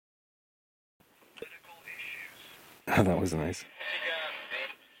Oh, that was nice.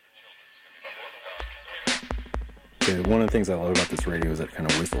 Okay, one of the things I love about this radio is that it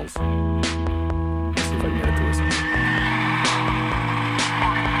kind of whistles. Let's see if I can get it to whistle.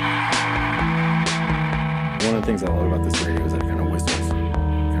 One of the things I love about this radio is that it kind of whistles. Let's see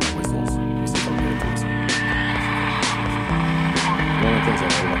if I can get it to whistle. One of the things I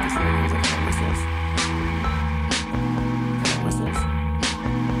love about this radio is that it kind of whistles.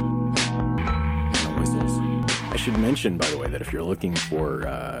 I should mention, by the way, that if you're looking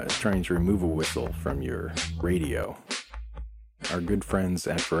for trying to remove a whistle from your radio, our good friends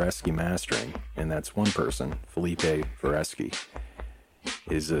at Varesky Mastering, and that's one person, Felipe Varesky,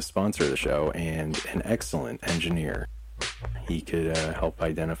 is a sponsor of the show and an excellent engineer. He could help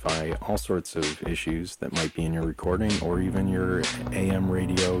identify all sorts of issues that might be in your recording or even your AM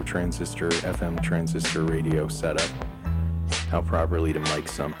radio transistor, FM transistor radio setup, how properly to mic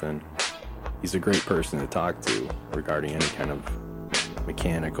something. He's a great person to talk to regarding any kind of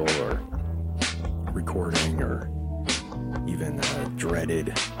mechanical or recording or even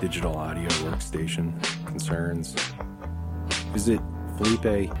dreaded digital audio workstation concerns. Visit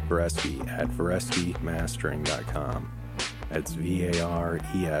Felipe Varesky at VareskyMastering.com. That's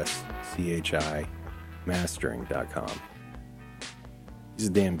VARESCHI Mastering.com. He's a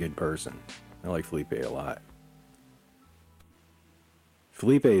damn good person. I like Felipe a lot.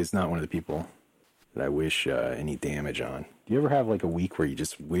 Felipe is not one of the people that I wish any damage on. Do you ever have like a week where you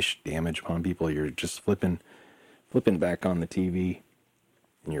just wish damage upon people? You're just flipping back on the TV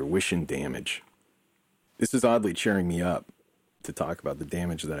and you're wishing damage. This is oddly cheering me up to talk about the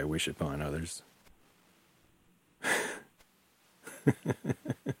damage that I wish upon others.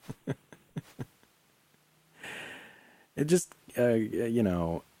 It just,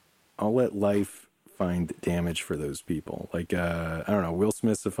 I'll let life find damage for those people. Like, I don't know, Will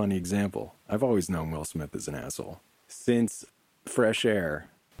Smith's a funny example. I've always known Will Smith is an asshole. Since Fresh Air.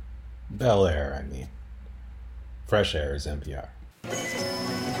 Bel Air, I mean. Fresh Air is NPR.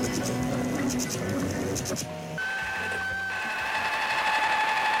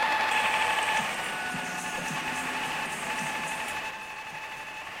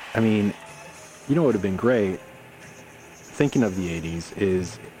 I mean, you know what would have been great, thinking of the 80s,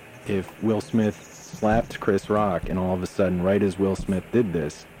 is if Will Smith slapped Chris Rock and all of a sudden, right as Will Smith did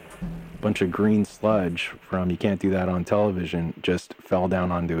this, a bunch of green sludge from You Can't Do That on Television just fell down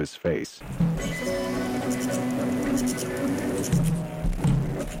onto his face.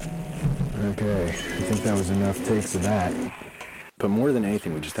 Okay, I think that was enough takes of that. But more than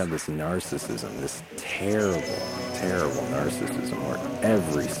anything, we just have this narcissism, this terrible, terrible narcissism where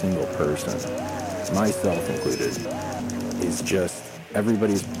every single person, myself included, is just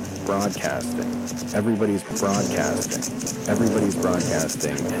everybody's broadcasting, and nobody is listening.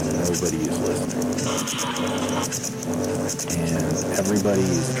 And everybody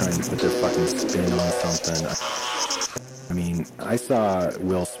is trying to put their fucking spin on something. I mean, I saw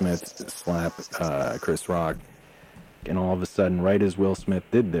Will Smith slap Chris Rock, and all of a sudden, right as Will Smith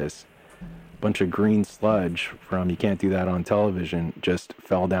did this, a bunch of green sludge from You Can't Do That on Television just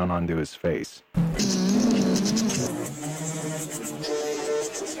fell down onto his face.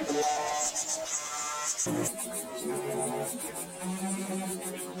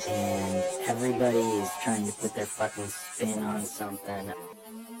 And everybody is trying to put their fucking spin on something.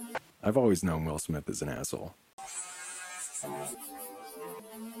 I've always known Will Smith is an asshole.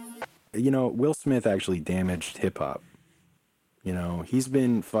 You know, Will Smith actually damaged hip-hop. You know, he's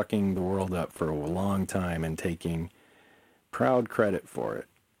been fucking the world up for a long time and taking proud credit for it.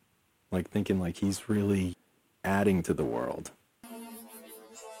 Like, thinking like he's really adding to the world.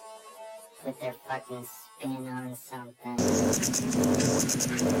 Put their fucking spin on something.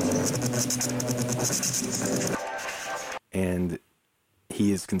 And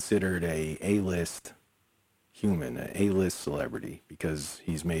he is considered a A-list human, an A-list celebrity, because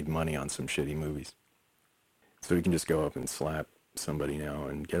he's made money on some shitty movies. So he can just go up and slap somebody now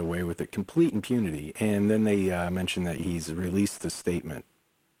and get away with it, complete impunity. And then they mention that he's released a statement.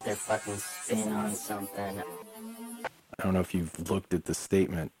 Their fucking spin on something. I don't know if you've looked at the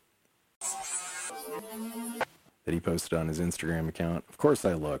statement that he posted on his Instagram account. Of course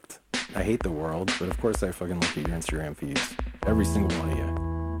I looked. I hate the world, but of course I fucking look at your Instagram feeds. Every single one of you.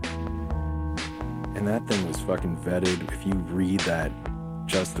 And that thing was fucking vetted. If you read that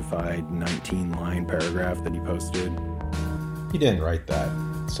justified 19-line paragraph that he posted. He didn't write that.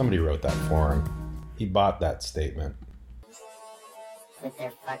 Somebody wrote that for him. He bought that statement. Put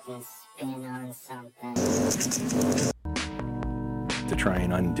their fucking spin on something. To try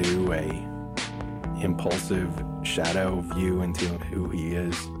and undo a impulsive shadow view into who he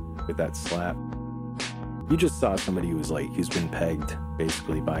is with that slap. You just saw somebody who's been pegged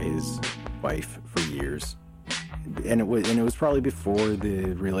basically by his wife for years. And it was probably before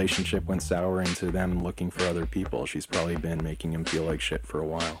the relationship went sour into them looking for other people. She's probably been making him feel like shit for a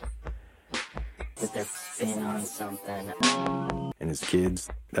while. Put their spin on something. And his kids,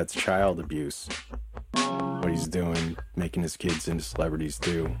 that's child abuse. What he's doing, making his kids into celebrities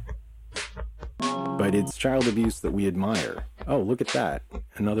too. But it's child abuse that we admire. Oh, look at that.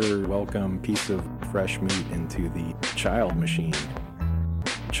 Another welcome piece of fresh meat into the child machine.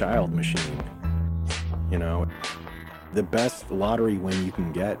 Child machine. You know, the best lottery win you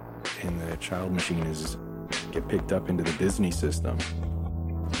can get in the child machine is get picked up into the Disney system.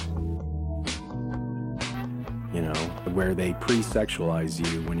 You know, where they pre-sexualize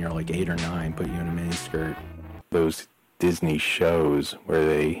you when you're like 8 or 9, put you in a miniskirt. Those Disney shows where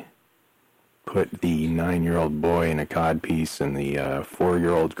they put the 9-year-old boy in a codpiece and the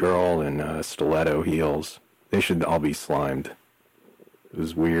 4-year-old girl in stiletto heels. They should all be slimed.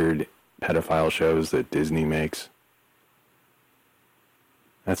 Those weird pedophile shows that Disney makes.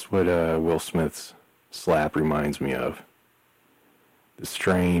 That's what Will Smith's slap reminds me of. The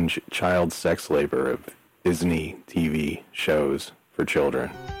strange child sex labor of Disney TV shows for children.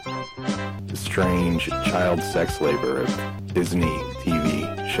 The strange child sex labor of Disney TV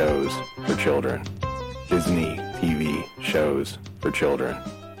shows for children. Disney TV shows for children.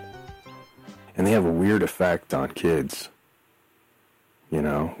 And they have a weird effect on kids. You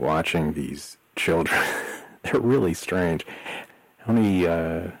know, watching these children. They're really strange. How many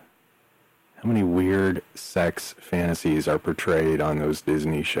weird sex fantasies are portrayed on those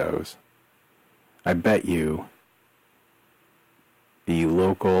Disney shows? I bet you the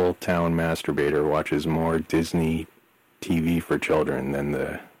local town masturbator watches more Disney TV for children than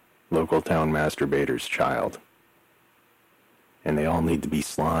the local town masturbator's child. And they all need to be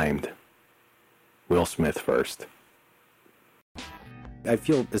slimed. Will Smith first. I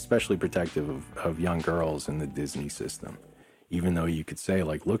feel especially protective of young girls in the Disney system. Even though you could say,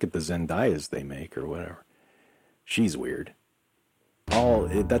 like, look at the Zendayas they make or whatever. She's weird.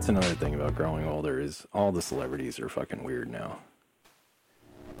 That's another thing about growing older is all the celebrities are fucking weird now.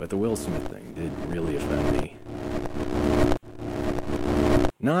 But the Will Smith thing did really offend me.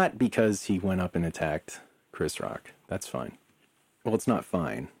 Not because he went up and attacked Chris Rock. That's fine. Well, it's not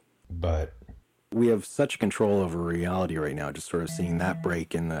fine. But we have such control over reality right now, just sort of seeing that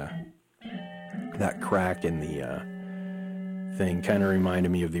break in that crack in the thing kind of reminded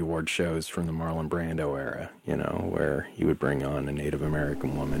me of the award shows from the Marlon Brando era, you know, where he would bring on a Native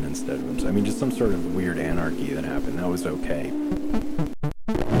American woman instead of himself. I mean, just some sort of weird anarchy that happened. That was okay.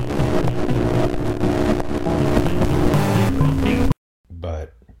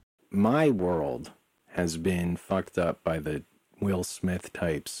 But my world has been fucked up by the Will Smith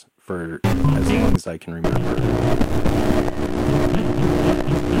types for as long as I can remember.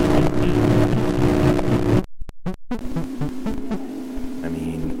 I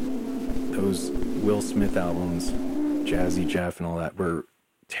mean, those Will Smith albums, Jazzy Jeff and all that, were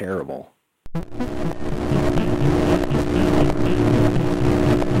terrible.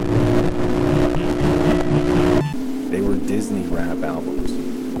 They were Disney rap albums.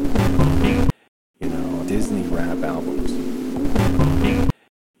 You know, Disney rap albums.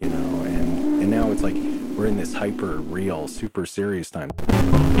 You know, and now it's like we're in this hyper real, super serious time.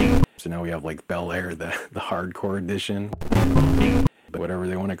 So now we have like Bel Air, the hardcore edition, whatever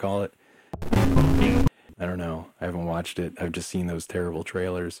they want to call it. I don't know. I haven't watched it. I've just seen those terrible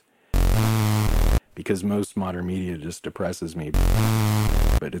trailers. Because most modern media just depresses me.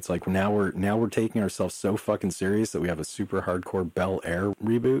 But it's like now we're taking ourselves so fucking serious that we have a super hardcore Bel Air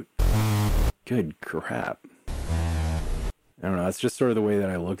reboot. Good crap. I don't know. That's just sort of the way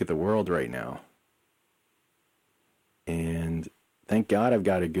that I look at the world right now. And thank God I've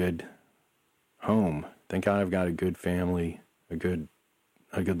got a good home. Thank God I've got a good family, a good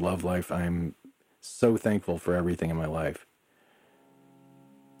love life. I'm so thankful for everything in my life.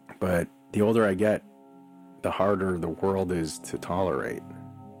 But the older I get, the harder the world is to tolerate.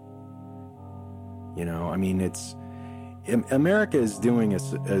 You know, I mean, America is doing a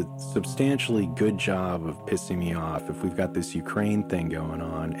substantially good job of pissing me off if we've got this Ukraine thing going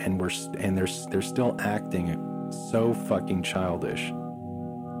on and they're still acting so fucking childish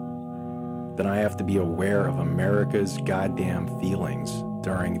that I have to be aware of America's goddamn feelings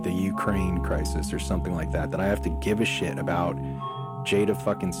during the Ukraine crisis or something like that I have to give a shit about Jada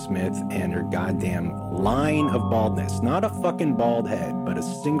fucking Smith and her goddamn line of baldness. Not a fucking bald head, but a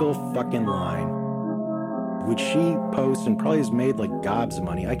single fucking line, which she posts and probably has made like gobs of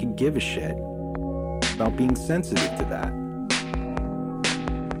money. I could give a shit about being sensitive to that.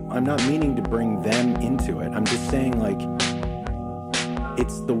 I'm not meaning to bring them into it. I'm just saying, like,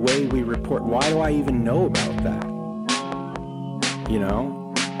 it's the way we report. Why do I even know about that? You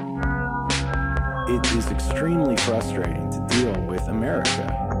know? It is extremely frustrating to deal with America.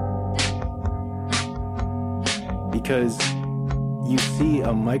 Because you see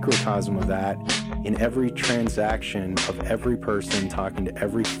a microcosm of that in every transaction of every person talking to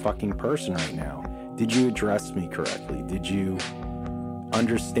every fucking person right now. Did you address me correctly? Did you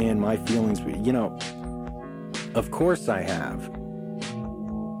understand my feelings? You know, of course I have.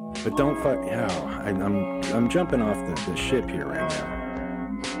 But don't I'm jumping off the ship here right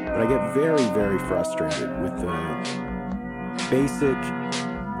now. But I get very, very frustrated with the basic,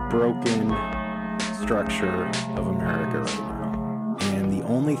 broken structure of America right now. And the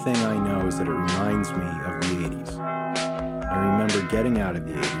only thing I know is that it reminds me of the 80s. I remember getting out of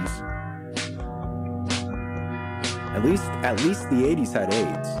the 80s. At least the 80s had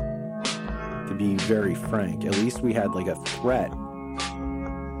AIDS, to be very frank. At least we had like a threat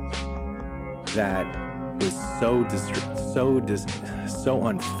that was so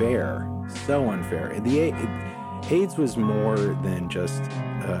unfair. AIDS was more than just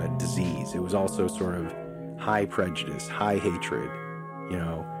a disease. It was also sort of high prejudice, high hatred, you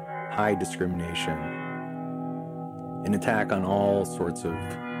know, high discrimination, an attack on all sorts of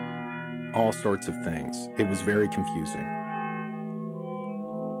things. It was very confusing.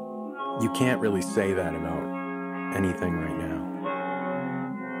 You can't really say that about anything right now.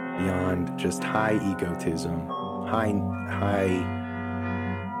 Beyond just high egotism, high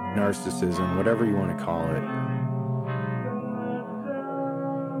narcissism, whatever you want to call it.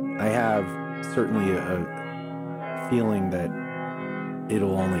 I have certainly a feeling that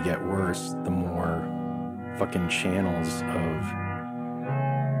it'll only get worse the more fucking channels of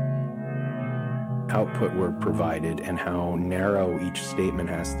output were provided and how narrow each statement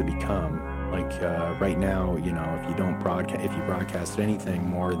has to become. Like right now, you know, if you broadcast anything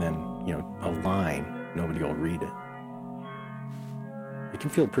more than, you know, a line, nobody will read it. It can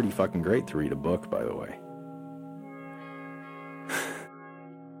feel pretty fucking great to read a book, by the way.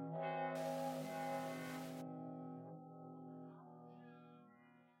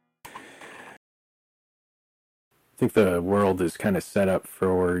 I think the world is kind of set up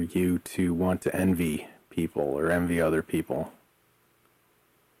for you to want to envy people or envy other people.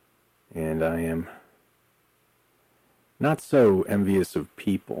 And I am not so envious of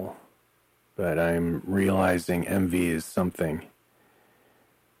people, but I'm realizing envy is something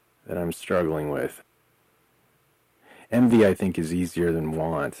that I'm struggling with. Envy, I think, is easier than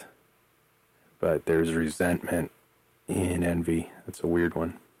want, but there's resentment in envy. That's a weird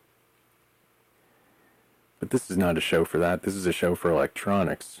one. But this is not a show for that. This is a show for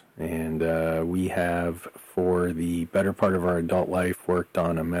electronics. And we have, for the better part of our adult life, worked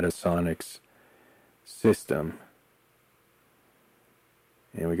on a Metasonics system.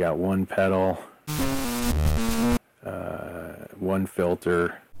 And we got one pedal, one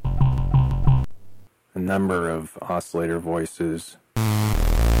filter, a number of oscillator voices,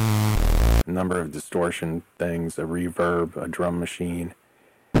 a number of distortion things, a reverb, a drum machine,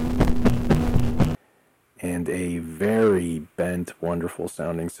 and a very bent, wonderful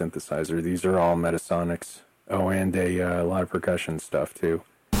sounding synthesizer. These are all Metasonics. Oh, and a lot of percussion stuff too.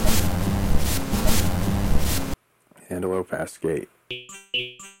 And a low pass gate.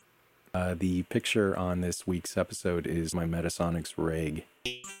 The picture on this week's episode is my Metasonics rig,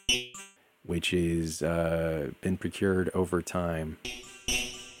 which is been procured over time,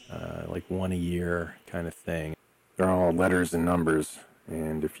 like one a year kind of thing. They're all letters and numbers.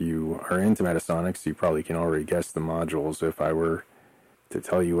 And if you are into Metasonics, you probably can already guess the modules. If I were to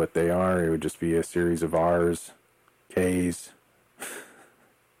tell you what they are, it would just be a series of R's, K's,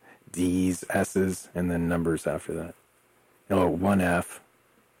 D's, S's, and then numbers after that. Oh, one F.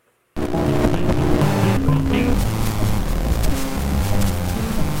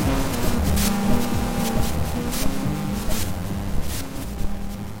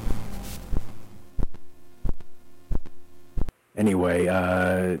 Anyway,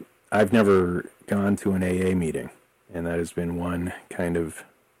 I've never gone to an AA meeting, and that has been one kind of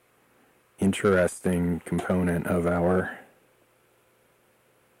interesting component of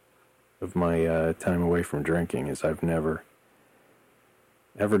my time away from drinking, is I've never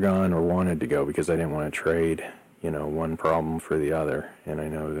gone or wanted to go because I didn't want to trade, one problem for the other. And I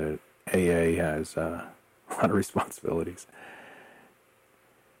know that AA has a lot of responsibilities.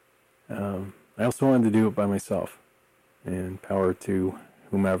 I also wanted to do it by myself. And power to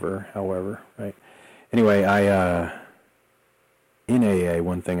whomever, however, right? Anyway, I in AA,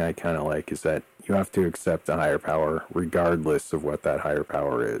 one thing I kind of like is that you have to accept a higher power regardless of what that higher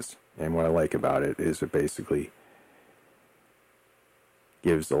power is. And what I like about it is it basically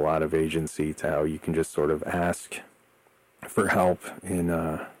gives a lot of agency to how you can just sort of ask for help in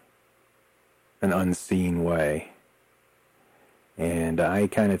an unseen way. And I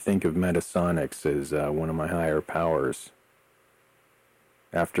kind of think of Metasonics as one of my higher powers.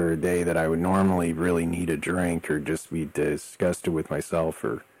 After a day that I would normally really need a drink or just be disgusted with myself,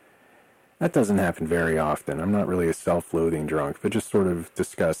 or that doesn't happen very often. I'm not really a self-loathing drunk, but just sort of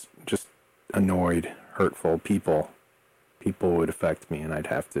just annoyed, hurtful people would affect me, and I'd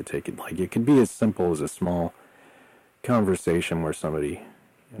have to take it. Like, it could be as simple as a small conversation where somebody,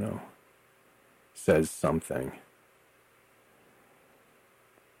 says something.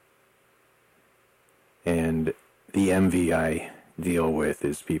 And the envy I deal with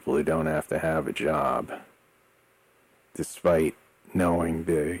is people who don't have to have a job, despite knowing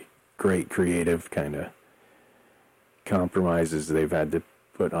the great creative kind of compromises they've had to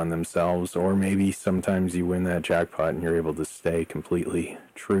put on themselves. Or maybe sometimes you win that jackpot and you're able to stay completely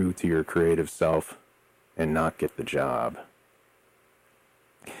true to your creative self and not get the job.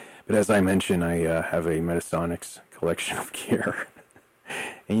 But as I mentioned, I have a Metasonics collection of gear.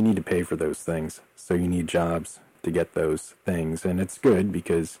 And you need to pay for those things. So you need jobs to get those things. And it's good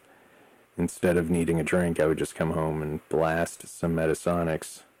because instead of needing a drink, I would just come home and blast some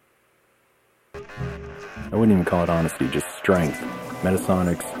Metasonics. I wouldn't even call it honesty, just strength.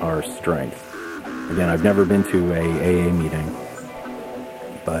 Metasonics are strength. Again, I've never been to a AA meeting,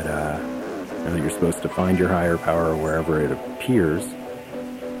 but you're supposed to find your higher power wherever it appears.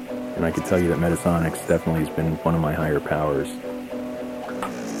 And I can tell you that Metasonics definitely has been one of my higher powers.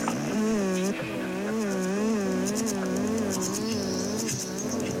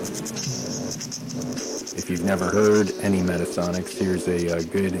 If you've never heard any Metasonics, here's a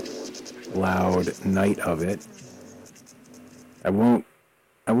good loud night of it. I won't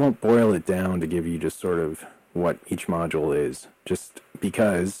boil it down to give you just sort of what each module is, just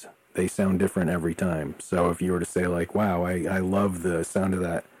because they sound different every time. So if you were to say like, wow, I love the sound of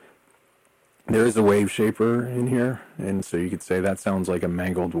that, there is a wave shaper in here, and so you could say that sounds like a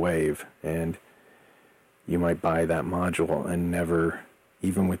mangled wave, and you might buy that module and never,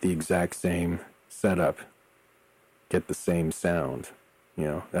 even with the exact same setup, get the same sound.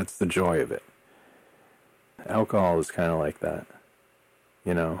 That's the joy of it. Alcohol is kind of like that.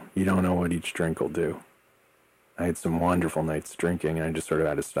 You don't know what each drink will do. I had some wonderful nights drinking, and I just sort of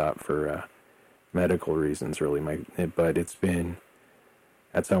had to stop for medical reasons, really. But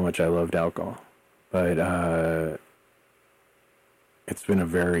that's how much I loved alcohol. But it's been a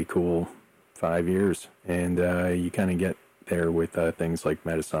very cool 5 years, and you kind of get there with things like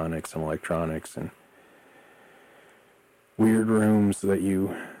Metasonics and electronics and weird rooms that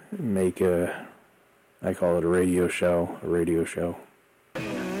you make I call it a radio show.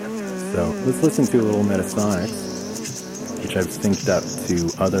 So let's listen to a little Metasonics, which I've synced up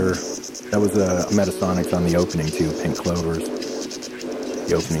to other. That was a Metasonics on the opening to Pink Clover's,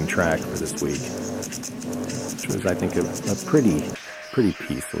 the opening track for this week, which was, I think, a pretty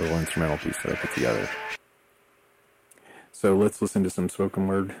piece, a little instrumental piece that I put together. So let's listen to some spoken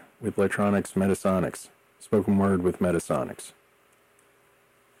word with electronics, Metasonics. Spoken word with Metasonics.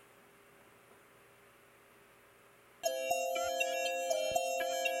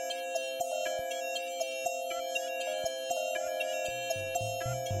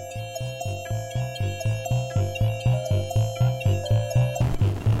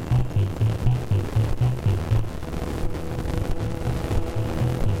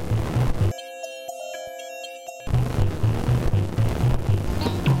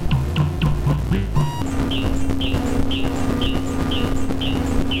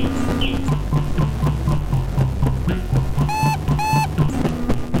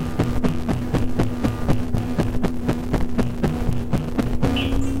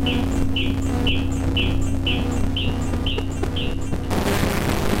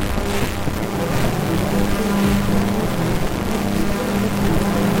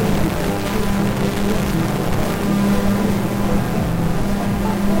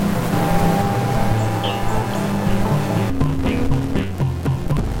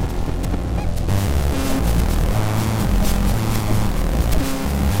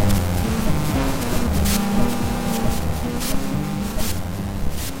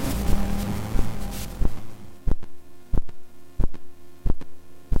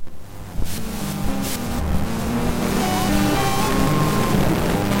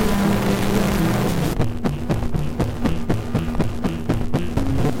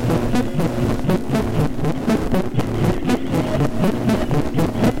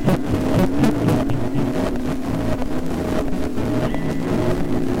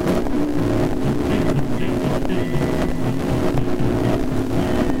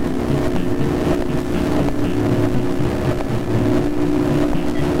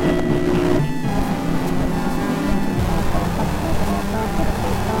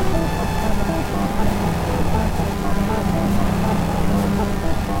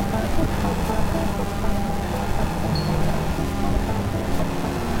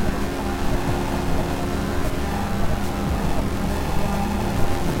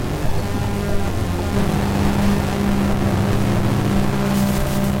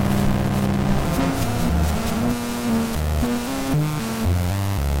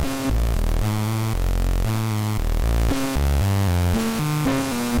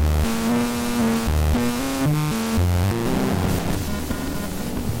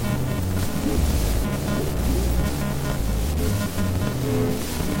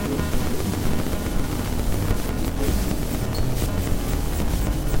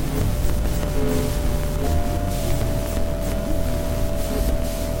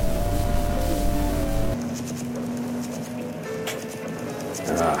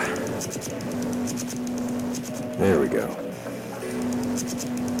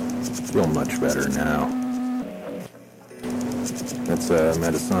 feel much better now. That's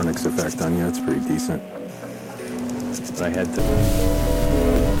Metasonics effect on you. It's pretty decent. But I had to...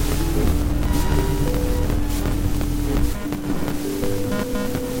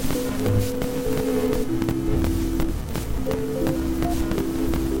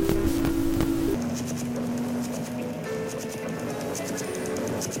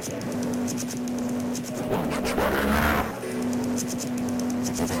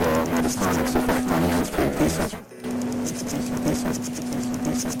 Metasonics effect on you. It's pretty decent.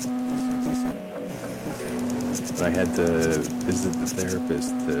 I had to visit the therapist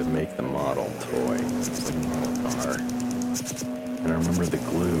to make the model toy. It was like a model car. And I remember the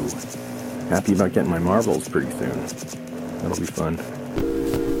glue. Happy about getting my marbles pretty soon. That'll be fun.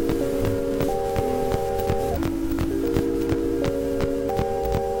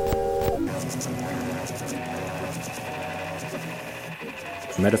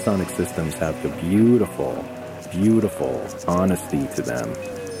 Metasonic systems have the beautiful, beautiful honesty to them.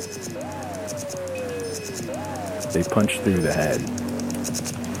 They punch through the head,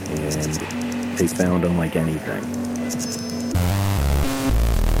 and they sound unlike anything.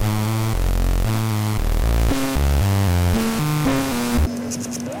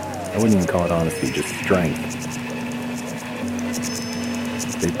 I wouldn't even call it honesty, just strength.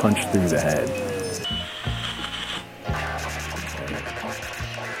 They punch through the head.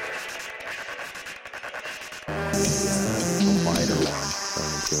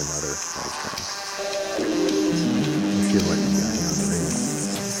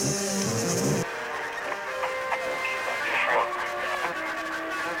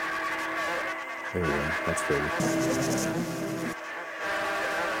 There we go. That's good.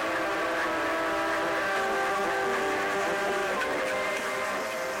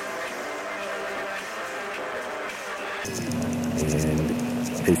 And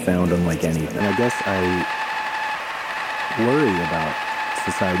they sound unlike anything. And I guess I worry about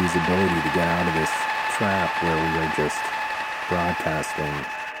society's ability to get out of this trap where we are just broadcasting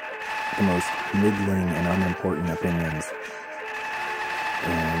the most middling and unimportant opinions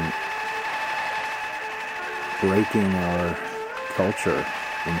and breaking our culture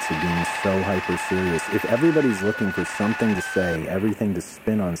into being so hyper serious. If everybody's looking for something to say, everything to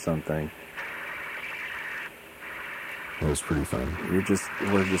spin on something, it was pretty fun. We're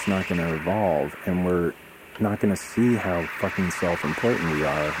just not going to evolve, and we're not going to see how fucking self-important we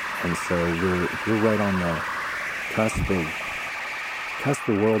are. And so we're right on the cusp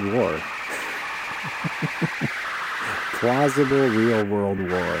of World War. Plausible real world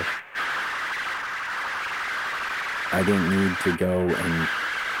war. I didn't need to go and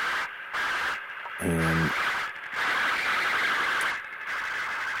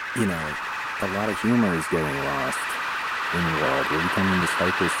you know, a lot of humor is getting lost in the world. We're becoming this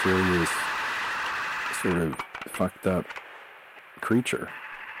hyper-serious, sort of fucked up creature.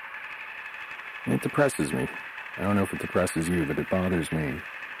 And it depresses me. I don't know if it depresses you, but it bothers me.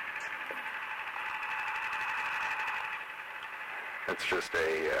 It's just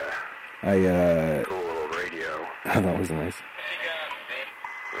a cool little radio. Oh, that was nice.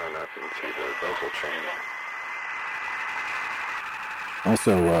 No, nothing to the vocal chain.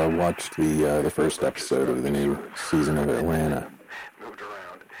 Also, watched the first episode of the new season of Atlanta. Moved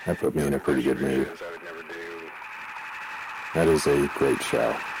around. That put me in a pretty good mood. I would never do. That is a great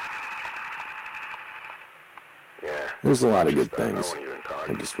show. Yeah. There's a lot of good I don't things. want you to talk.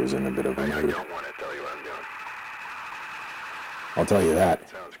 I just was in a bit of a I mood. don't want to tell you what I'm doing. I'll tell you that.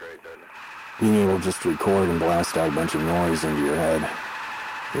 Sounds great, doesn't it? Being able just to record and blast out a bunch of noise into your head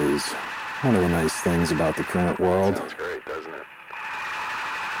is one of the nice things about the current world. Sounds great, doesn't it?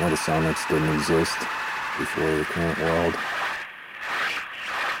 Metasonics didn't exist before the current world.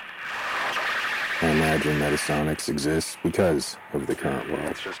 I imagine Metasonics exists because of the current world.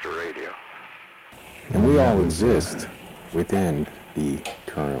 It's just a radio. And we all exist within the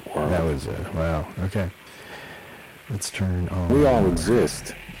current world. That was it. Wow. Okay. Let's turn on. We all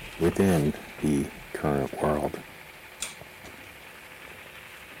exist within the current world.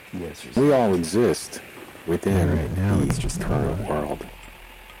 Yes. We all exist within Right now, the it's just current world.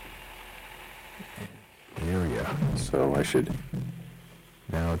 There we go. So I should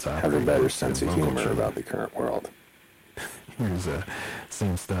Now it's have a better sense of humor about the current world. Here's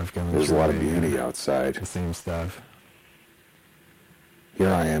same stuff going. There's a through lot of the- beauty outside. The same stuff. Here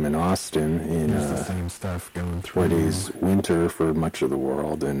I am in Austin in Here's the same stuff going through. what is winter for much of the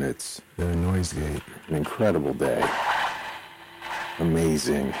world, and it's the noise gate. an incredible day.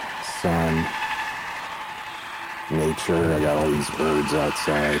 Amazing sun, nature. I got all these birds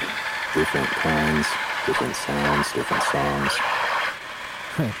outside, different kinds, different sounds, different songs.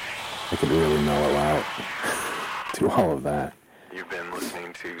 I could really mellow out to all of that. You've been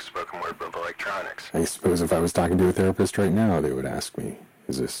listening to Spoken Word with Electronics. I suppose if I was talking to a therapist right now, they would ask me,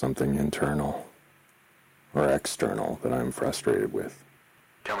 is this something internal or external that I'm frustrated with?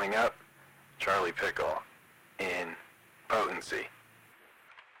 Coming up, Charlie Pickle in Potency.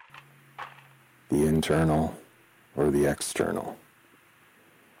 The internal or the external?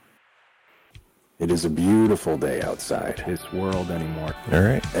 It is a beautiful day outside. This world anymore. All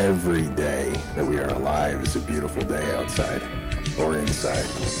right. Every day that we are alive is a beautiful day outside or inside.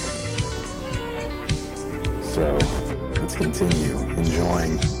 So let's continue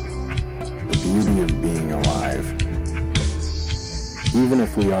enjoying the beauty of being alive, even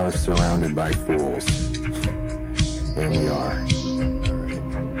if we are surrounded by fools. And we are.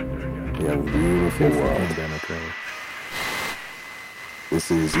 We have a beautiful world. This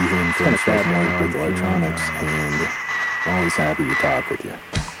is Ethan from Spoken Word with Electronics, and I'm always happy to talk with you.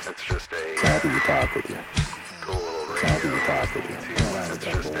 It's just a Happy to talk with you. cool little radio. Happy to talk with you. It's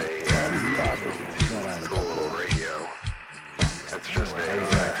just a Happy to talk with you. cool little radio. It's just a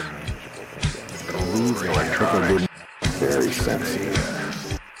Electronics. Very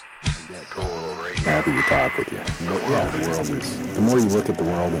sensitive. cool little radio. Happy to talk with you. But yeah, the world is. The more you look at the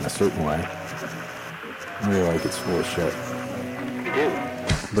world in a certain way, I feel like it's full of shit.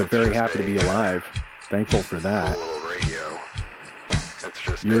 But very happy to be alive. Thankful for that. Little radio. It's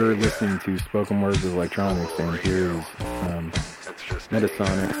just You're a, listening to Spoken Word with Electronics, and here's it's just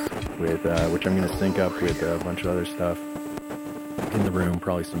Metasonics, with which I'm going to sync up with a bunch of other stuff in the room,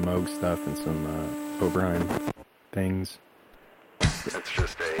 probably some Moog stuff and some Oberheim things. it's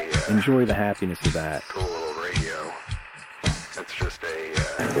just a Enjoy the happiness of that. cool little radio. It's just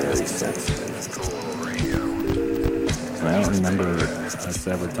a Very sensitive. cool little radio. And I don't remember us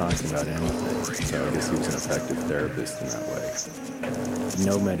ever talking about anything, so I guess he was an effective therapist in that way.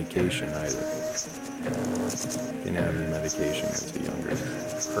 No medication either. Didn't have any medication as a younger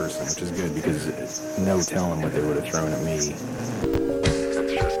person, which is good because no telling what they would have thrown at me. It's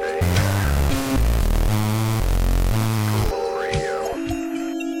just a cool little radio.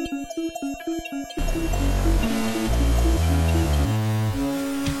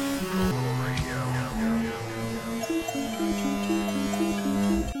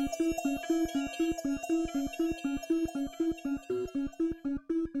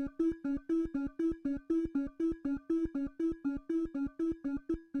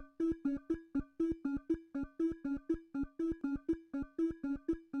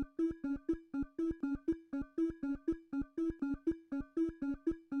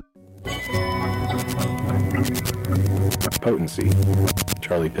 Potency.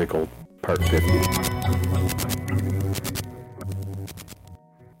 Charlie Pickle, Part 50.